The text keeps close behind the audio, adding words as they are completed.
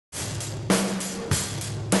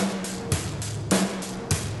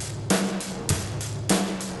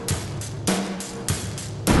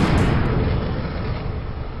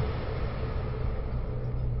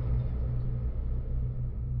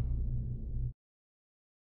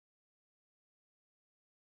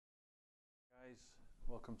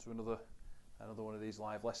welcome to another one of these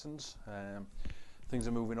live lessons. Things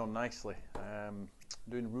are moving on nicely.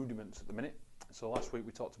 Doing rudiments at the minute. So last week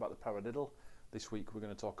we talked about the paradiddle. This week we're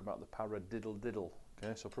going to talk about the paradiddle.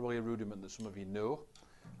 Okay, so probably a rudiment that some of you know.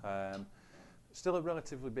 Still a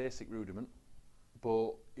relatively basic rudiment,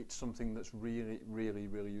 but it's something that's really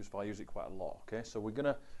useful. I use it quite a lot. Okay, so we're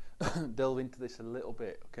going to delve into this a little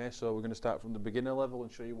bit. Okay, so we're going to start from the beginner level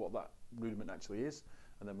and show you what that rudiment actually is,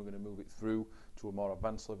 and then we're going to move it through to a more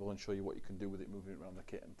advanced level and show you what you can do with it, moving it around the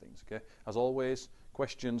kit and things. Okay, as always,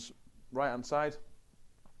 questions right hand side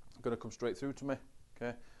are going to come straight through to me.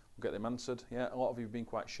 Okay, we'll get them answered. Yeah, a lot of you have been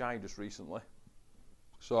quite shy just recently,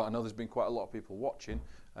 so I know there's been quite a lot of people watching,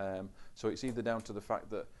 so it's either down to the fact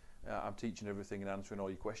that I'm teaching everything and answering all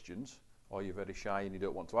your questions, or you're very shy and you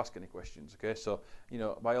don't want to ask any questions. Okay, so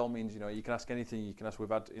by all means, you can ask anything. You can ask.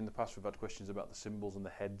 In the past we've had questions about the cymbals and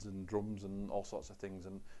the heads and drums and all sorts of things,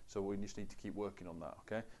 and so we just need to keep working on that.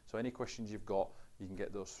 Okay, so any questions you've got, you can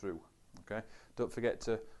get those through. Okay, don't forget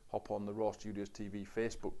to hop on the Raw Studios TV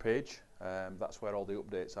Facebook page. That's where all the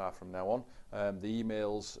updates are from now on. The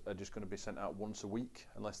emails are just going to be sent out once a week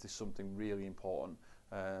unless there's something really important,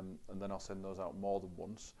 and then I'll send those out more than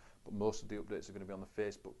once. But most of the updates are going to be on the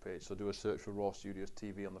Facebook page, so do a search for Raw Studios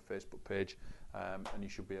TV on the Facebook page, and you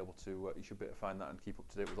should be able to find that and keep up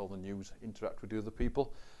to date with all the news, interact with the other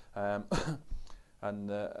people, and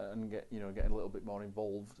get a little bit more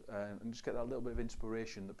involved, and just get that little bit of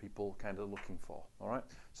inspiration that people kind of looking for. All right,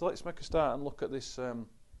 so let's make a start and look at this.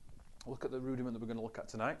 Look at the rudiment that we're going to look at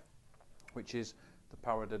tonight, which is the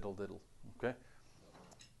paradiddle. Okay.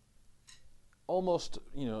 Almost,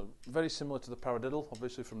 very similar to the paradiddle,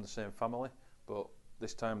 obviously from the same family, but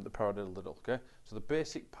this time the paradiddle. Okay, so the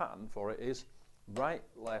basic pattern for it is right,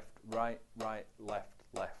 left, left.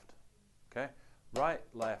 Okay, right,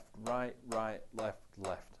 left,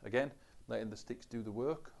 left. Again, letting the sticks do the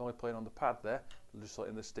work. Only playing on the pad there, just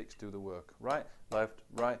letting the sticks do the work. Right, left,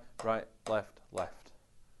 left. Right, left, left.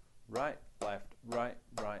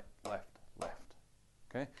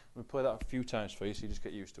 Okay, we play that a few times for you, so you just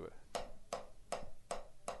get used to it.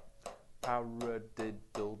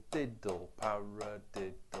 Paradiddle, diddle,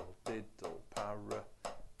 paradiddle, diddle, para.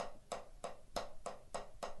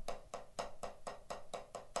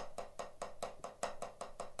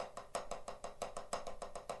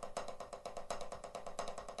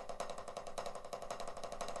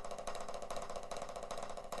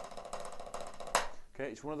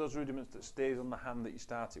 Okay, it's one of those rudiments that stays on the hand that you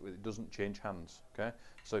start it with. It doesn't change hands. Okay,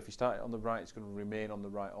 so if you start it on the right, it's going to remain on the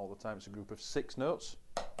right all the time. It's a group of 6 notes.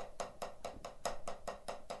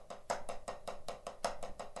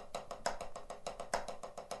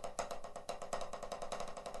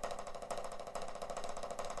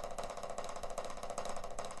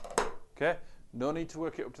 Okay, no need to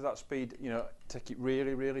work it up to that speed. Take it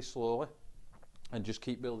really slowly, and just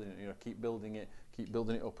keep building it. Keep building it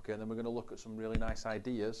up. Okay, and then we're going to look at some really nice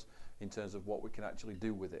ideas in terms of what we can actually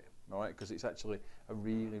do with it. All right, because it's actually a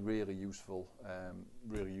really useful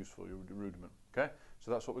rudiment. Okay,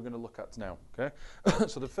 so that's what we're going to look at now. Okay,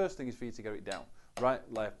 so the first thing is for you to get it down. Right,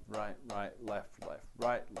 left, left.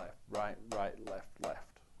 Right, left,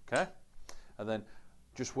 left. Okay, and then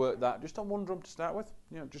just work that just on one drum to start with,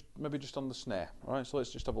 maybe just on the snare. All right, so let's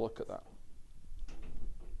just have a look at that.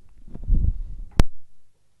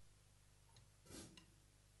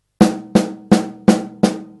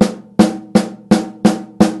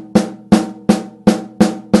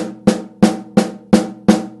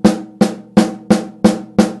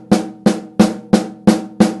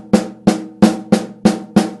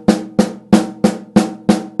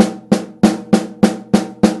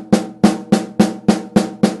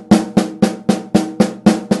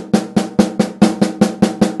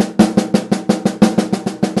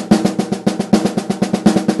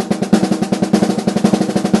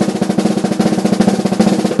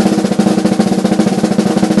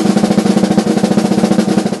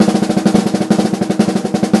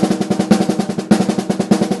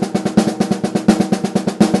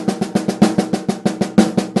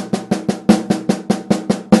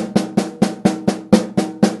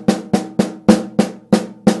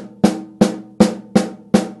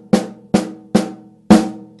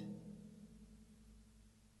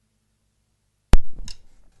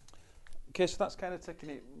 Okay, so that's kind of taking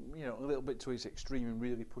it, a little bit to its extreme and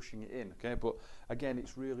really pushing it in. Okay, but again,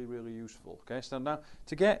 it's really useful. Okay, so now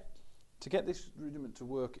to get this rudiment to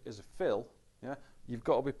work as a fill, you've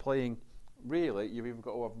got to be playing. Really, you've either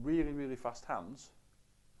got to have really fast hands,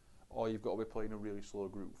 or you've got to be playing a really slow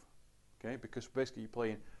groove. Okay, because basically you're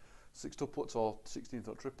playing 6 tuplets or 16th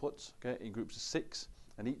note triplets. Okay, in groups of 6,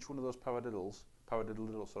 and each one of those paradiddles paradiddle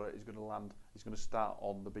diddle, sorry, is going to land. It's going to start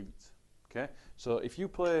on the beat. Okay, so if you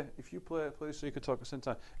play so you can talk at the same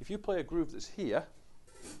time. If you play a groove that's here,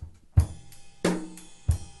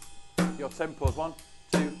 your tempo is 1,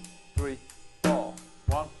 2, 3, 4.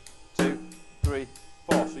 1, 2, 3,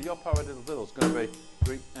 4. So your paradiddle diddle is going to be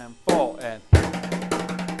 3 and 4 and,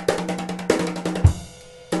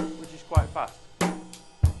 which is quite fast.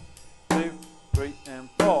 2, 3 and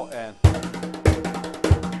 4 and.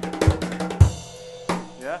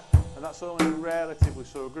 Yeah, and that's only a relatively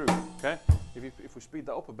slow groove. Okay, if we speed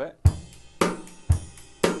that up a bit.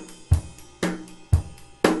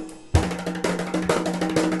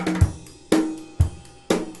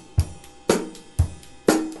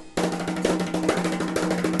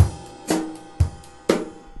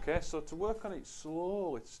 Okay, so to work on it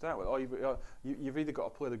slowly to start with, or you've either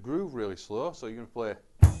got to play the groove really slow, so you're going to play.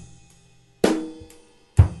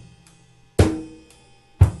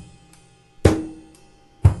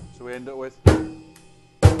 So we end up with.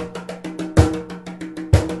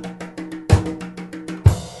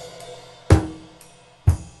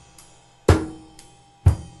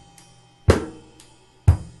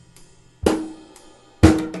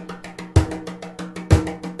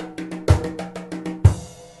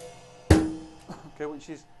 Okay, which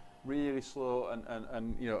is really slow,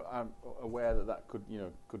 and you know, I'm aware that could, you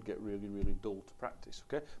know, could get really dull to practice.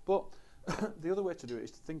 Okay, but the other way to do it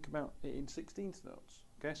is to think about it in 16th notes.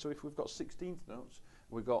 Okay, so if we've got 16th notes,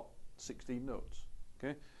 we've got 16 notes.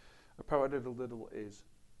 Okay, a paradiddle diddle is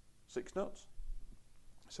 6 notes,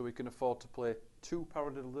 so we can afford to play 2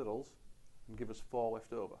 paradiddle diddles and give us 4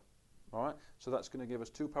 left over. All right, so that's going to give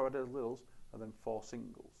us 2 paradiddle diddles and then 4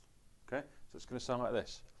 singles. Okay, so it's going to sound like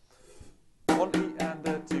this: 1 E and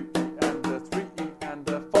a 2 E and a 3 E and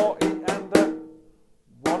a 4 E and a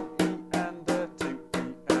 1 E and a 2 E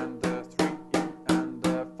and a 3 E and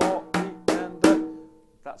a 4 E and a.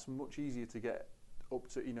 That's much easier to get up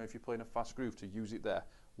to, you know, if you're playing a fast groove, to use it there.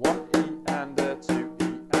 1 E and a 2 E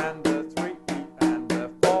and a 3 E and a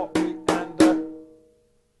 4 E and a.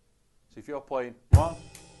 So if you're playing 1,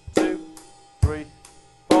 2, 3,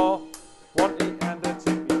 4, 1 E and a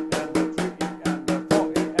 2 E and a 3 E and a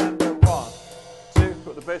 4 E and a 1, 2,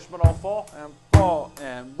 put the basement on 4 and 4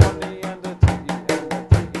 and 1 E and a 2 E and a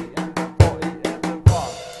 3 E and a 4 E and a 1,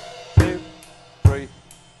 2, 3,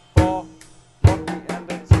 4, 1 E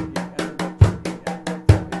and a 2 E and a 3 E and a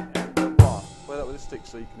 4 E and a 1. Play that with a stick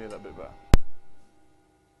so you can hear that a bit better.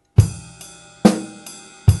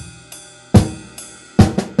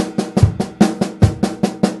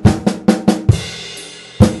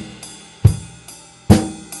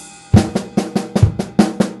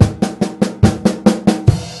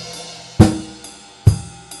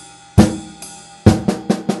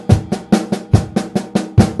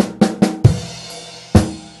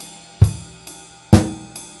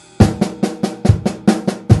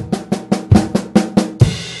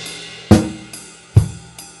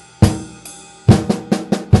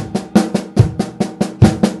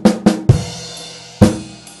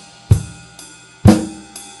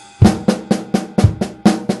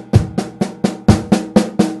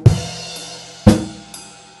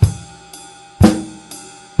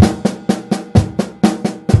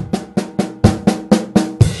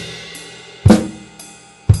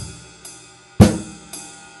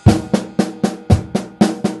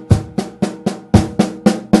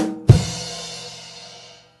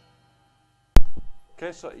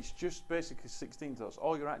 Okay, so it's just basically 16 notes.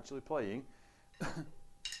 All you're actually playing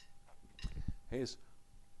is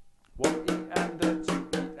 1 E and a 2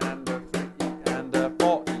 E and a 3 E and a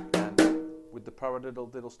 4 E and a, with the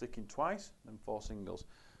paradiddle diddle sticking twice and 4 singles.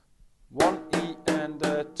 1 E and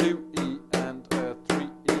a 2 E and a 3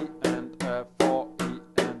 E and a 4 E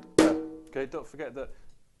and a. Okay, don't forget that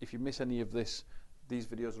if you miss any of this, these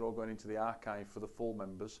videos are all going into the archive for the full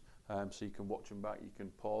members, so you can watch them back, you can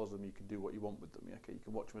pause them, you can do what you want with them. Okay, you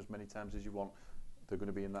can watch them as many times as you want. They're going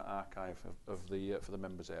to be in that archive of the for the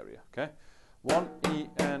members area. Okay, 1 E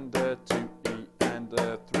and a 2 E and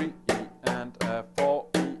a 3 E and a 4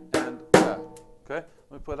 E and a. Okay,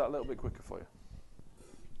 let me play that a little bit quicker for you.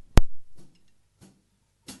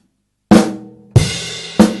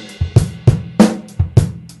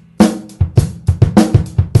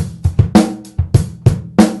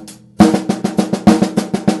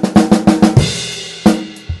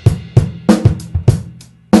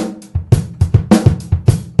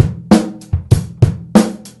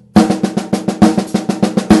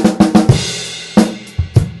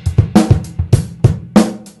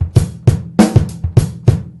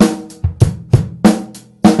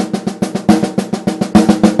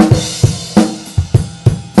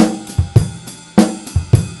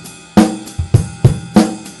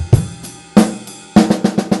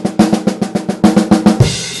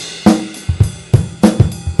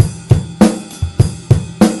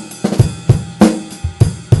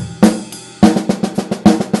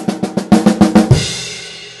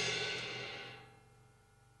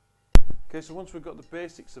 Okay, so once we've got the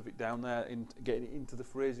basics of it down there, in getting it into the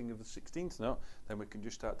phrasing of the 16th note, then we can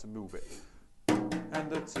just start to move it.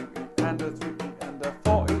 And a 2E, and a 3E, and a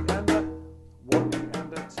 4E, and a 1E,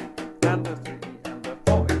 and a 2E, and a 3E, and a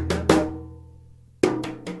 4E, and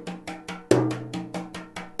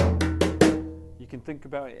a... You can think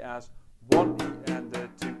about it as 1E, and a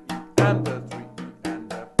 2E, and a 3E,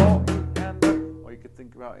 and a 4E, and a... Or you could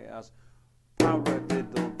think about it as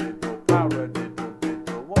paradiddle, diddle, paradiddle,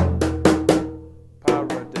 diddle, 1.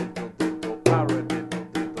 Paradiddle, diddle,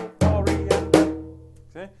 paradiddle, diddle, 4E, and a...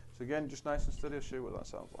 Okay, so again, just nice and steady. I'll show you what that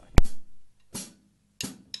sounds like.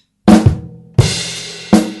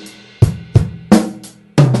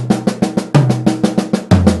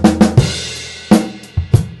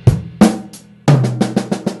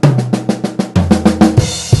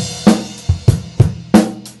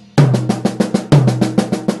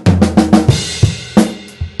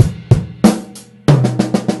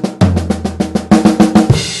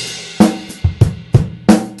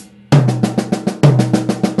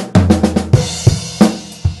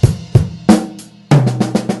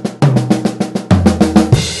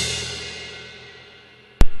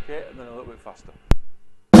 Okay, and then a little bit faster.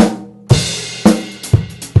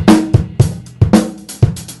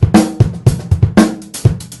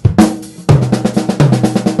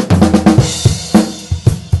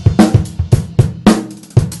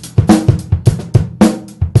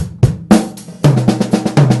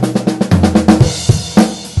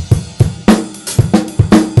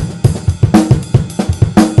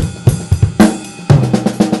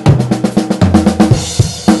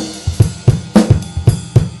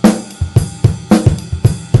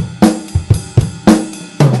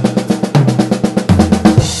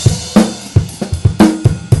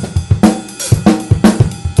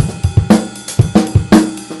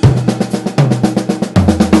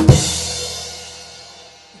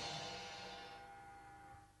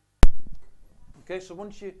 Okay, so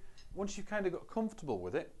once you kind of got comfortable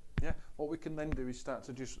with it, yeah, what we can then do is start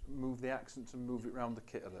to just move the accents and move it around the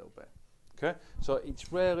kit a little bit. Okay, so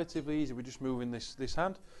it's relatively easy. We're just moving this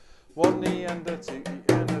hand, 1E and a 2E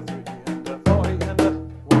and a 3E and a 4E and a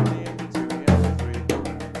 1E and a 2E and a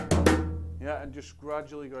 3E. Yeah, and just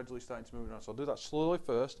gradually starting to move it around. So I'll do that slowly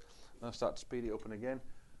first, and I'll start to speed it up. And again,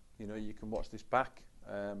 you know, you can watch this back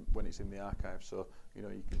when it's in the archive, so you know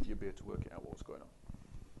you'll be able to work it out what's going on.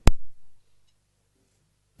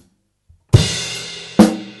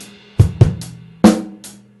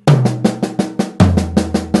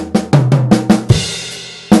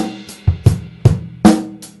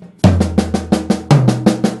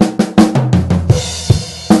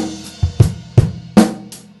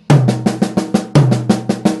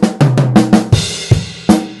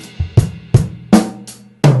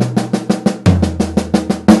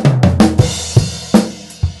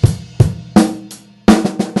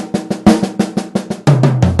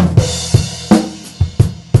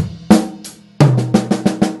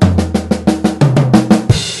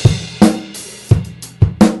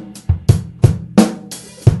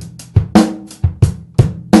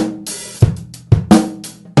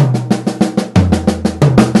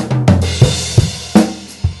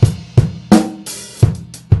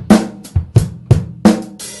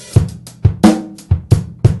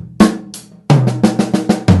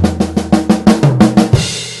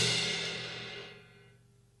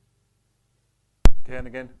 Okay, and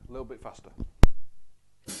again, a little bit faster.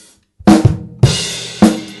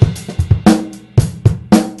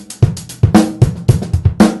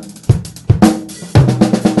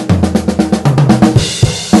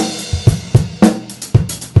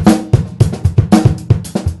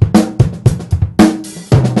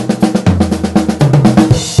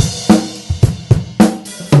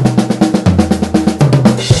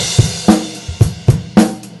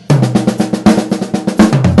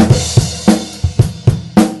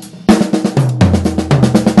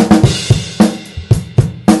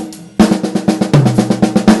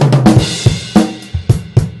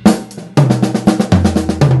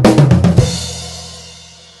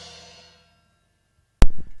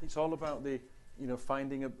 It's all about the, you know,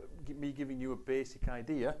 finding me giving you a basic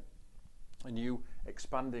idea, and you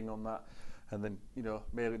expanding on that, and then, you know,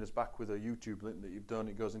 mailing us back with a YouTube link that you've done.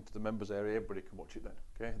 It goes into the members area. Everybody can watch it then.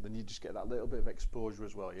 Okay, and then you just get that little bit of exposure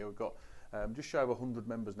as well. Yeah, we've got just shy of 100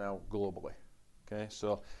 members now globally. Okay,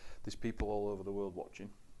 so there's people all over the world watching.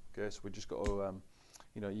 Okay, so we just got to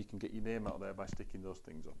you know, you can get your name out there by sticking those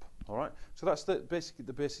things up. All right, so that's basically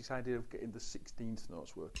the basics idea of getting the 16th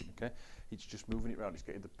notes working. Okay, it's just moving it around. It's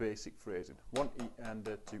getting the basic phrasing: 1E and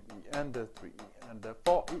a 2E and a 3E and a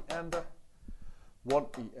 4E and a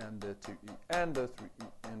 1E and a 2E and a 3E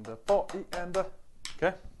and a 4E and a.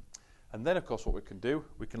 Okay, And then of course what we can do,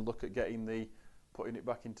 we can look at putting it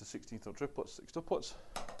back into 16th note triplets, 6-tuplets,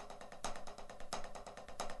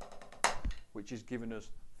 which is giving us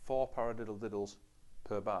 4 paradiddle diddles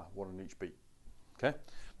per bar, 1 on each beat. Okay,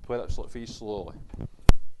 play that for you slowly.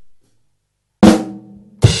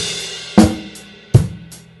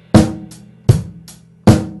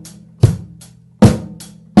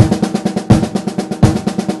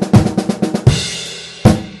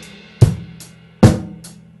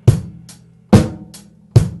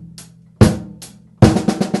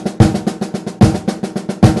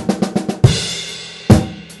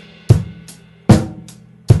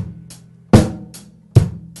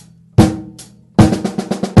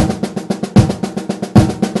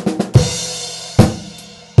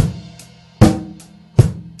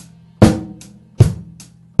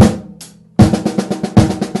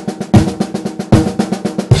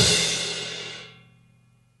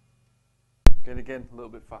 Again, a little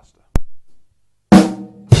bit faster.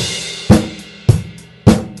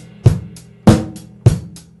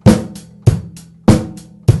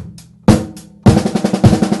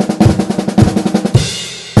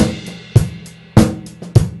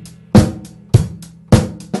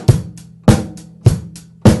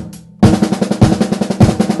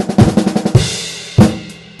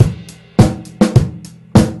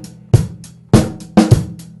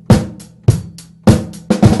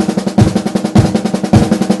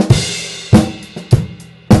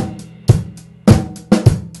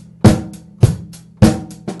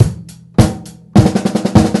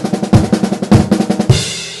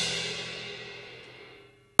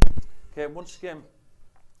 Okay, once again,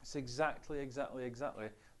 it's exactly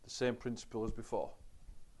the same principle as before.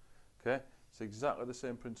 Okay, it's exactly the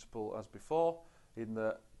same principle as before in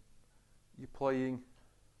that you're playing,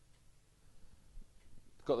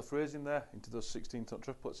 got the phrasing there into those 16th note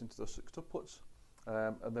triplets, into those 6-tuplets,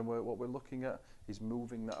 and then what we're looking at is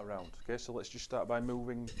moving that around. Okay, so let's just start by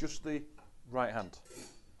moving just the right hand.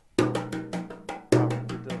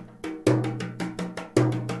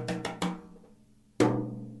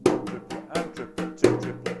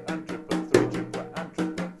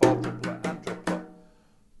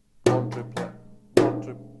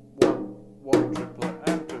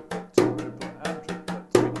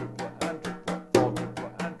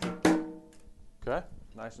 Okay,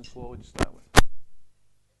 nice and slowly to start with.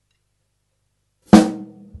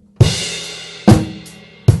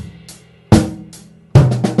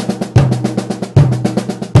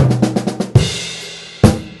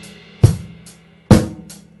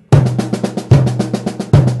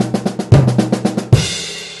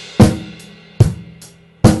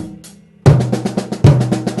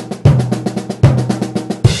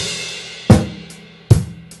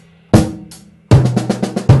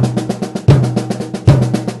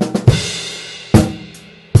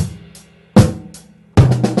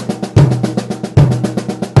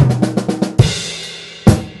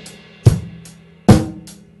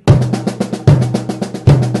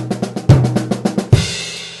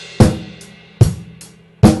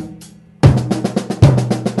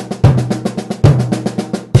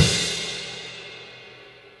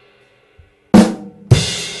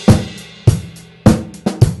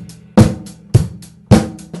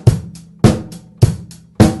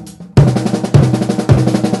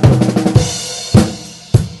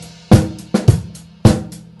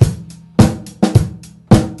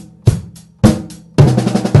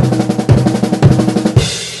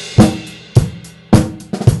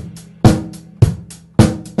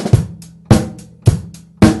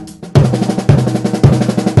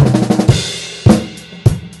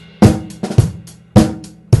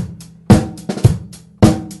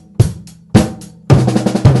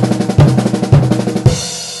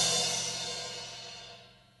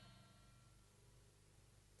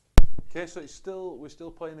 Okay, so we're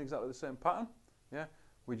still playing exactly the same pattern. Yeah,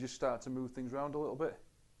 we just start to move things around a little bit,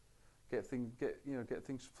 get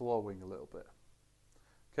things flowing a little bit.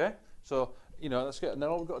 Okay, so let's get. Now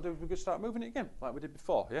all we've got to do is we're going to start moving it again, like we did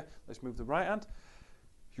before. Yeah, let's move the right hand.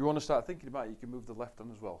 If you want to start thinking about it, you can move the left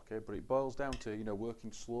hand as well. Okay, but it boils down to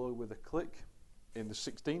working slowly with a click in the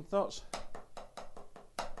 16th notes,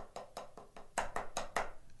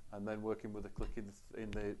 and then working with a click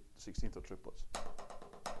in the 16th note triplets.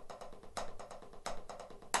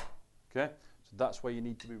 Okay, so that's where you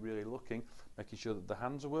need to be really looking, making sure that the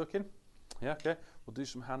hands are working. Yeah, okay, we'll do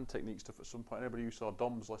some hand technique stuff at some point. Everybody who saw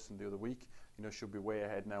Dom's lesson the other week, should be way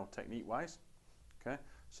ahead now technique-wise. Okay,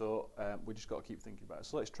 so we just got to keep thinking about it.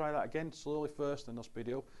 So let's try that again, slowly first, then I'll speed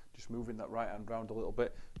it up. Just moving that right hand round a little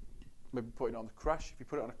bit. Maybe putting it on the crash. If you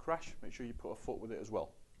put it on a crash, make sure you put a foot with it as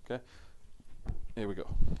well. Okay, here we go.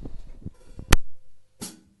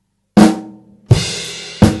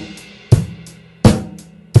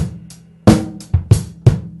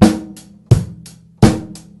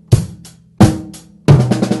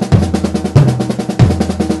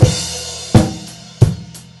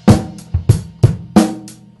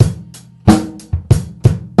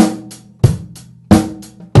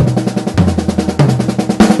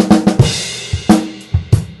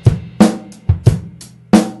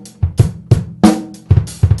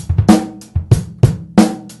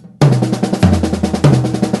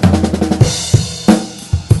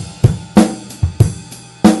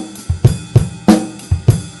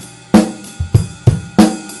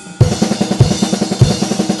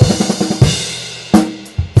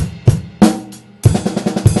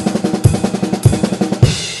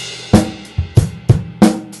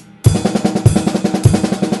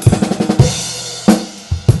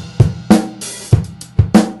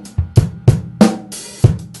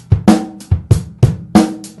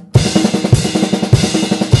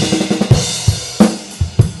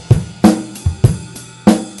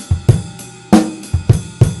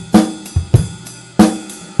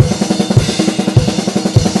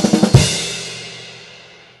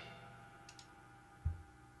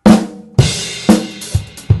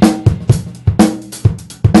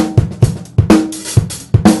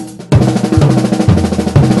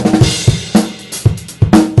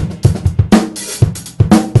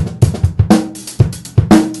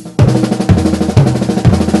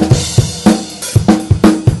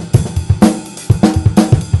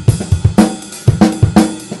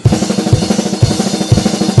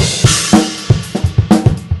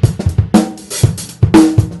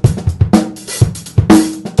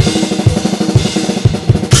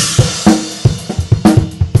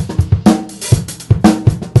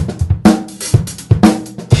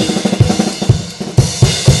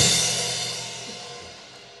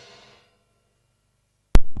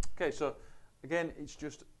 Okay, so again, it's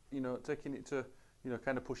just, you know, taking it to, you know,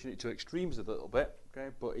 kind of pushing it to extremes a little bit,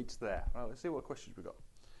 okay, but it's there. Right, let's see what questions we got.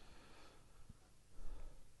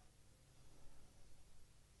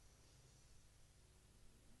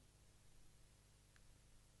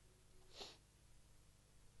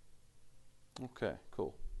 Okay,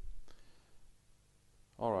 cool.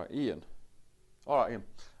 All right, Ian. All right, Ian.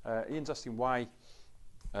 Ian's asking why.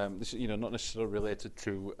 This is, you know, not necessarily related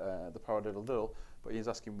to the Paradiddle Diddle, but Ian's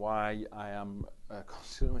asking why I am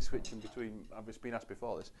constantly switching between. I've been asked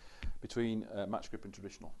before this, between match grip and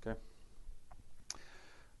traditional. Okay.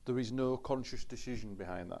 There is no conscious decision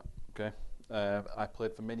behind that. Okay. I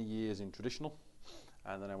played for many years in traditional,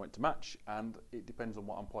 and then I went to match, and it depends on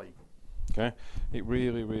what I'm playing. Okay, it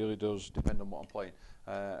really, really does depend on what I'm playing.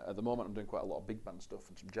 At the moment, I'm doing quite a lot of big band stuff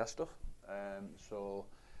and some jazz stuff, so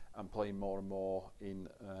I'm playing more and more in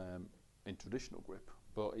traditional grip.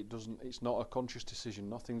 But it doesn't. It's not a conscious decision.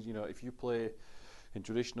 Nothing's. You know, if you play in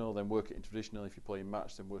traditional, then work it in traditional. If you play in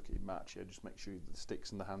match, then work it in match. Yeah, just make sure the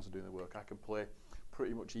sticks and the hands are doing the work. I can play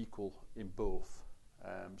pretty much equal in both.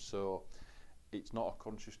 So it's not a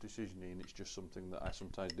conscious decision, and it's just something that I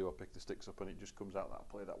sometimes do. I pick the sticks up and it just comes out that I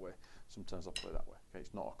play that way. Sometimes I play that way. Okay,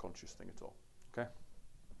 it's not a conscious thing at all. Okay,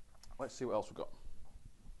 let's see what else we've got.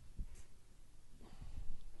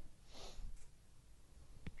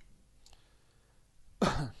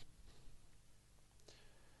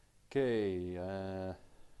 Okay,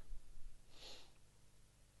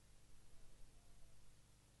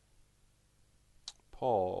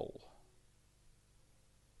 Paul.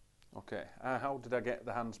 Okay, how did I get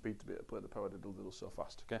the hand speed to be able to play the Paradiddle Diddle so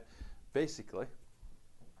fast? Okay, basically,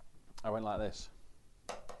 I went like this.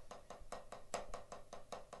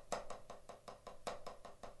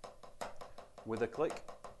 With a click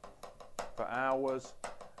for hours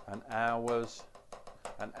and hours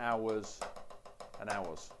and hours and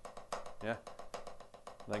hours. Yeah.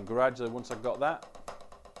 Then gradually, once I got that,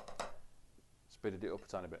 speeded it up a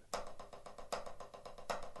tiny bit.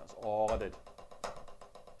 That's all I did.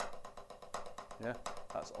 Yeah,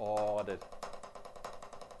 that's all I did.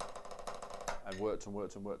 And worked and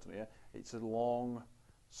worked and worked on it. Yeah, it's a long,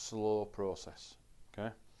 slow process.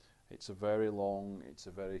 Okay, it's a very long, it's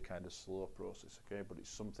a very kind of slow process. Okay, but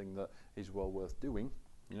it's something that is well worth doing.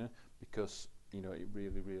 You know, because you know it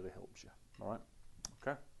really, really helps you. All right.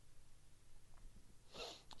 Okay.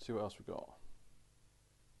 Let's see what else we got.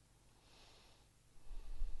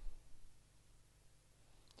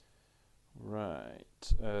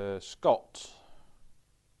 Right, Scott.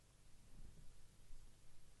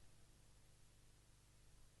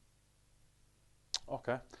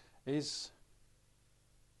 Okay,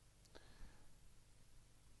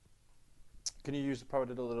 can you use the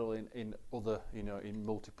Paradiddle in other, you know, in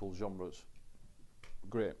multiple genres?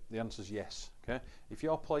 Great. The answer is yes. Okay, if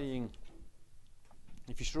you're playing,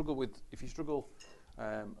 if you struggle with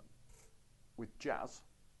jazz,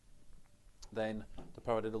 then the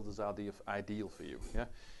Paradiddle is ideal for you. Yeah,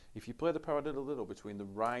 if you play the Paradiddle Diddle between the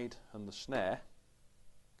ride and the snare,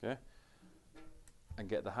 okay, and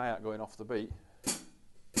get the hi-hat going off the beat.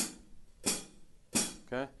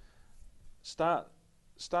 Okay, start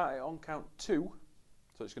it on count 2,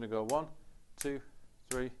 so it's going to go 1, 2,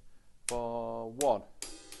 3, 4, 1.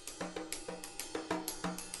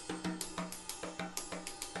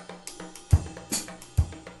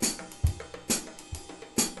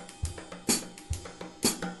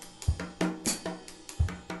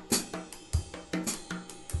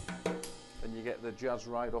 Then you get the jazz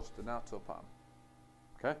ride ostinato pattern.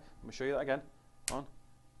 Okay, let me show you that again. 1,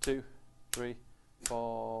 2, 3,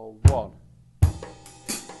 4, 1.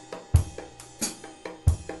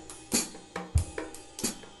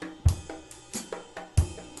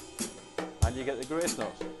 And you get the grace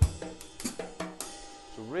notes.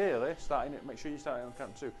 So really, starting it, make sure you start it on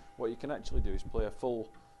count 2. What you can actually do is play a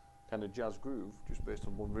full kind of jazz groove just based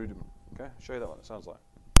on one rudiment. Okay, I'll show you that what it sounds like.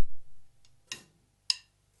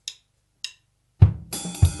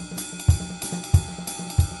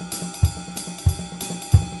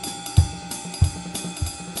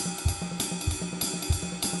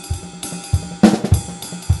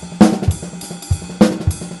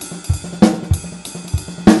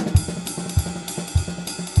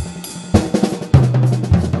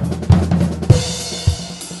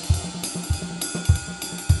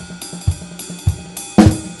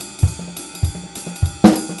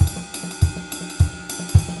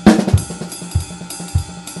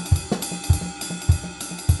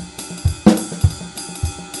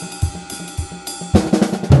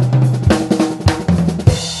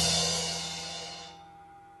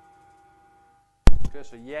 Okay,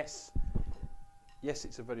 so yes,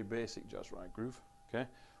 it's a very basic jazz ride groove, okay,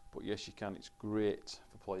 but yes, you can. It's great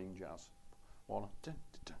for playing jazz. One, dun,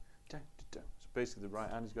 dun, dun, dun, dun. So basically, the right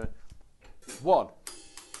hand is going 1.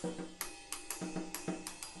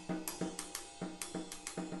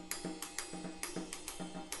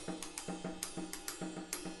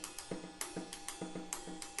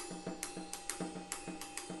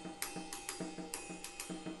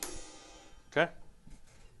 Okay.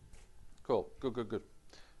 Cool. Good, good, good.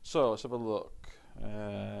 So let's have a look.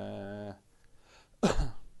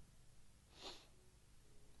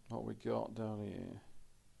 What we got down here?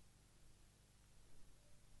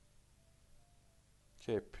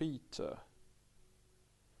 Okay, Peter.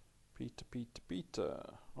 Peter.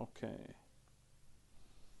 Okay.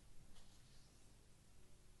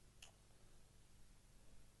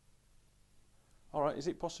 All right. Is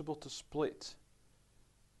it possible to split?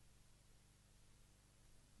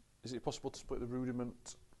 Is it possible to split the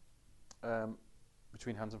rudiment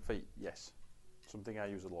between hands and feet? Yes. Something I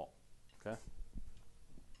use a lot. Okay.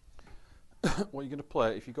 What you're going to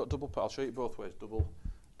play, if you've got double pedal, I'll show you both ways, double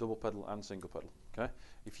pedal and single pedal. Okay.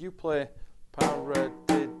 If you play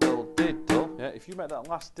paradiddle diddle, yeah, if you make that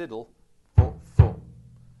last diddle, foot, foot,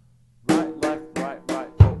 right, left, right,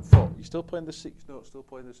 foot, foot, you're still playing the 6 notes, still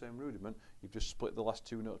playing the same rudiment, you've just split the last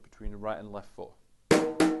 2 notes between the right and left foot.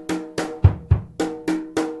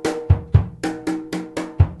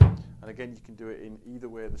 And again, you can do it in either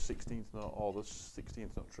way, the 16th note or the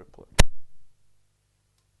 16th note triplet.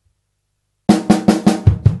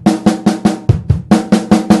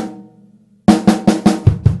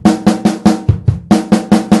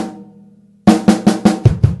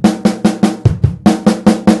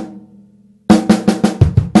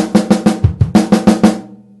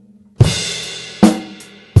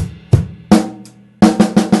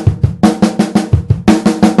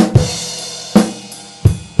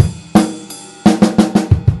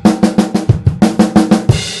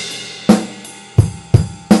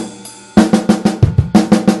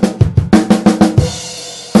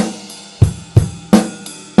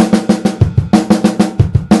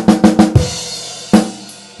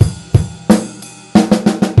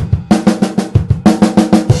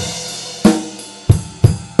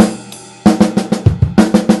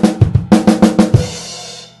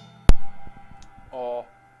 Or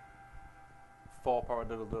 4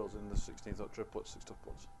 paradiddle diddles in the 16th note triplets, 6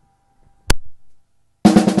 tuplets.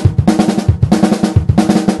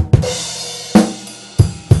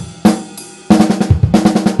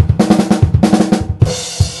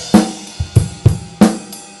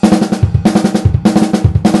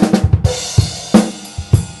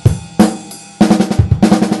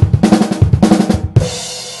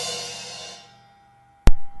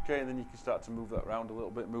 Okay, and then you can start to move that around a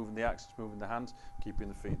little bit, moving the axis, moving the hands, keeping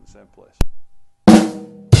the feet in the same place.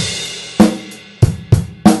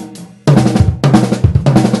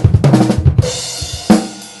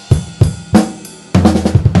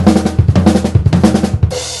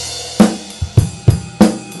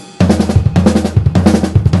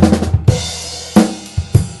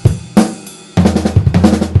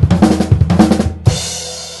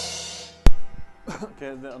 Okay,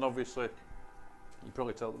 and obviously, you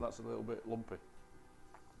probably tell that that's a little bit lumpy.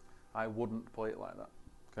 I wouldn't play it like that.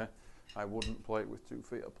 Okay, I wouldn't play it with 2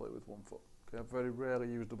 feet. I play it with 1 foot. Okay, I very rarely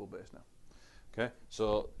use double bass now. Okay,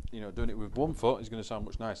 so doing it with 1 foot is going to sound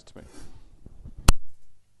much nicer to me.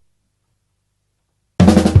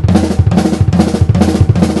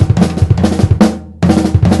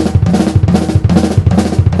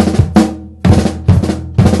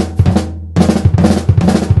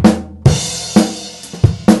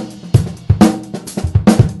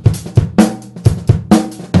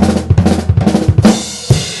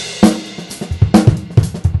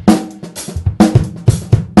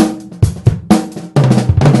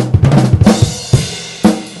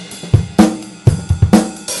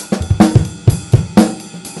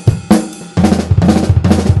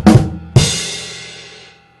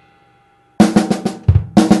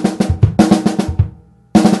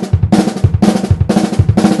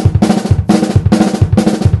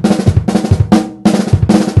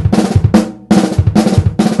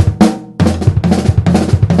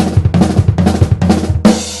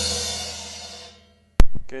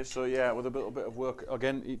 Okay, so yeah, with a little bit of work,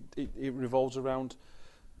 again, it revolves around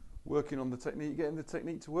working on the technique, getting the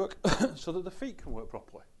technique to work so that the feet can work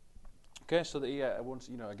properly. Okay, so that, yeah, once,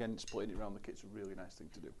 again, splitting it around the kit's a really nice thing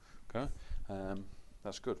to do. Okay,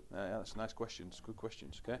 that's good. Yeah, that's nice questions, good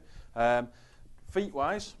questions. Okay,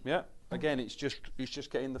 feet-wise, yeah, again, it's just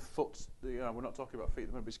getting the foot. We're not talking about feet at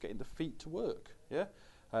the moment, but it's getting the feet to work. Yeah,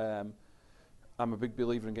 I'm a big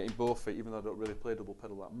believer in getting both feet, even though I don't really play double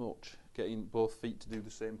pedal that much. Getting both feet to do the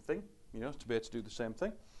same thing, to be able to do the same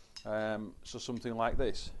thing. So something like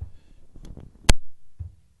this.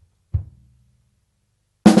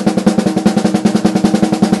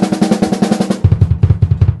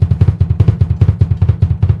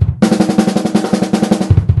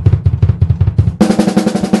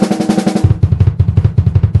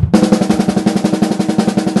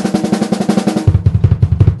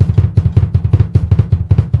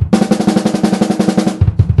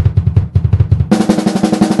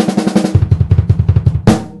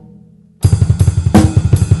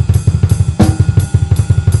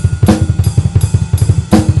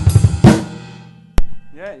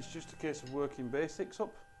 Yeah, it's just a case of working basics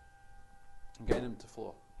up and getting them to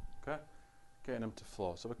flow. Okay, getting them to flow.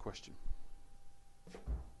 Let's have a question.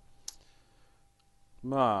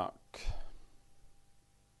 Mark.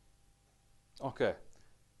 Okay.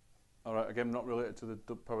 All right. Again, not related to the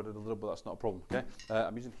Paradiddle, but that's not a problem. Okay.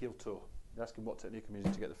 I'm using heel toe. You're asking what technique I'm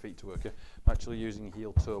using to get the feet to work. Yeah? I'm actually using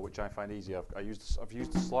heel toe, which I find easy. I've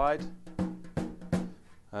used the slide.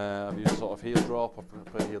 I've used sort of heel drop, I've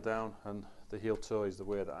put heel down, and the heel toe is the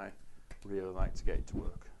way that I really like to get it to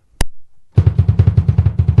work.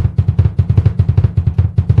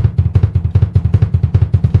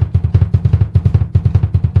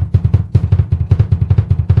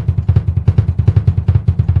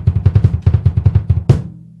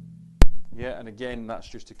 Yeah, and again, that's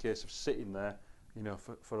just a case of sitting there, you know,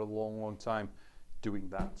 for a long time, doing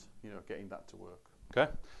that, you know, getting that to work. Okay,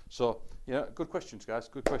 so yeah, good questions, guys.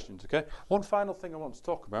 Good questions. Okay, one final thing I want to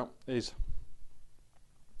talk about is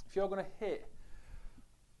if you're going to hit,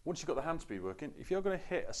 once you've got the hand speed working, if you're going to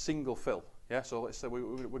hit a single fill, yeah. So let's say we're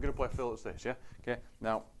going to play a fill that's this, yeah. Okay,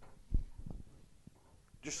 now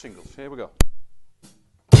just singles. Here we go.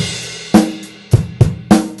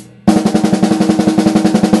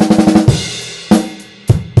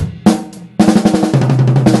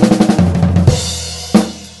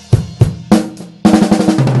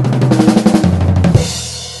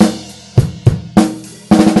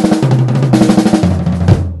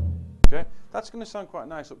 That's going to sound quite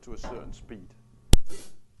nice up to a certain speed.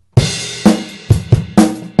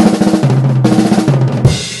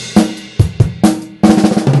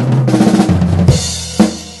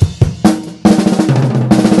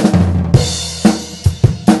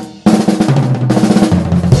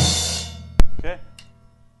 Okay.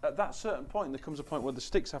 At that certain point, there comes a point where the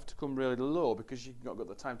sticks have to come really low because you've not got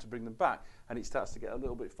the time to bring them back, and it starts to get a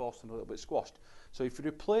little bit forced and a little bit squashed. So if you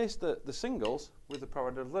replace the singles with the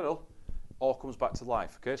Paradiddle, all comes back to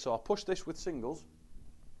life. Okay, so I'll push this with singles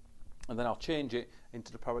and then I'll change it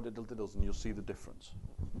into the Paradiddle Diddles and you'll see the difference.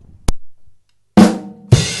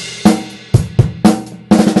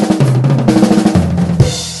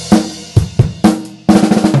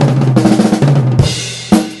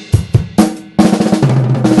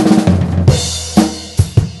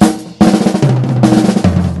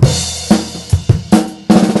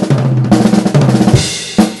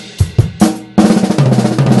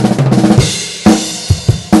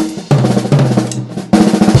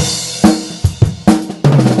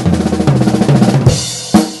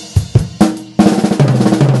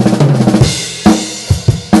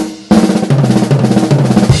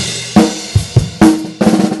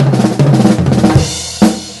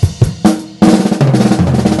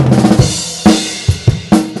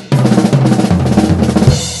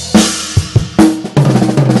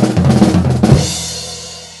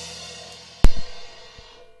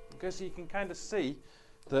 So you can kind of see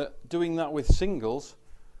that doing that with singles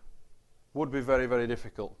would be very, very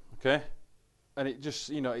difficult, okay? And it just,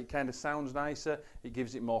 you know, it kind of sounds nicer, it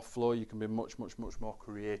gives it more flow, you can be much more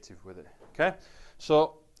creative with it, okay?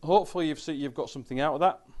 So hopefully you've got something out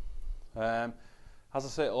of that. As I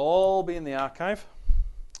say, it'll all be in the archive,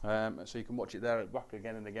 so you can watch it there at the back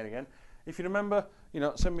again and again. If you remember, you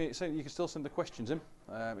know, you can still send the questions in.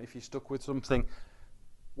 If you're stuck with something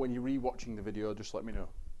when you're re-watching the video, just let me know.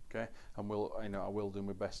 Okay, and I will do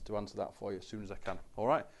my best to answer that for you as soon as I can. All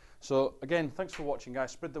right. So again, thanks for watching,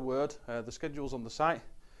 guys. Spread the word. The schedule's on the site.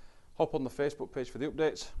 Hop on the Facebook page for the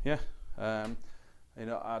updates. Yeah. You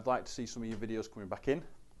know, I'd like to see some of your videos coming back in.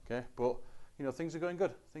 Okay, but you know, things are going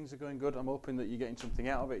good. Things are going good. I'm hoping that you're getting something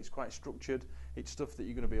out of it. It's quite structured. It's stuff that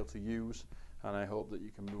you're going to be able to use, and I hope that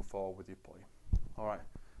you can move forward with your play. All right.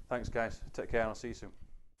 Thanks, guys. Take care, and I'll see you soon.